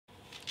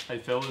Hey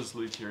fellas,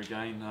 Luke here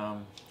again.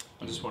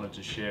 I just wanted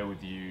to share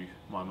with you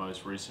my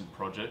most recent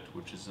project,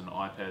 which is an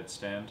iPad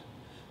stand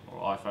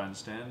or iPhone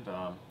stand.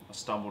 I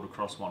stumbled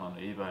across one on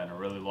eBay and I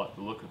really liked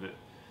the look of it,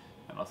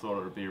 and I thought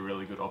it would be a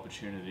really good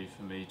opportunity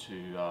for me to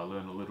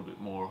learn a little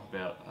bit more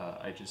about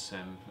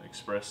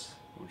HSMXpress,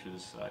 which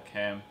is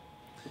CAM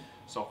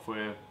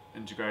software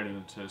integrated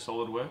into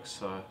Solidworks.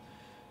 So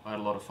I had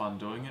a lot of fun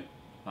doing it.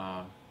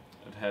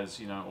 It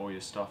has, all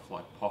your stuff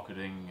like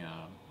pocketing,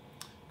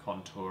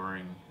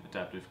 contouring,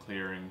 adaptive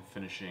clearing,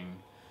 finishing,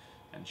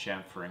 and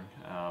chamfering.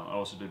 I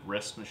also did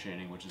rest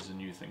machining, which is a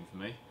new thing for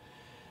me.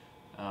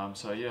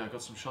 So yeah, I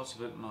got some shots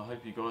of it, and I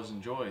hope you guys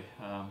enjoy.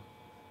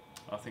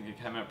 I think it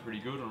came out pretty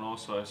good, and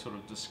also sort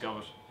of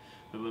discovered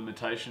the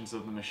limitations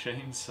of the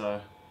machine.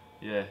 So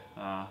yeah,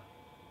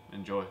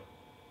 enjoy.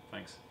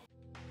 Thanks.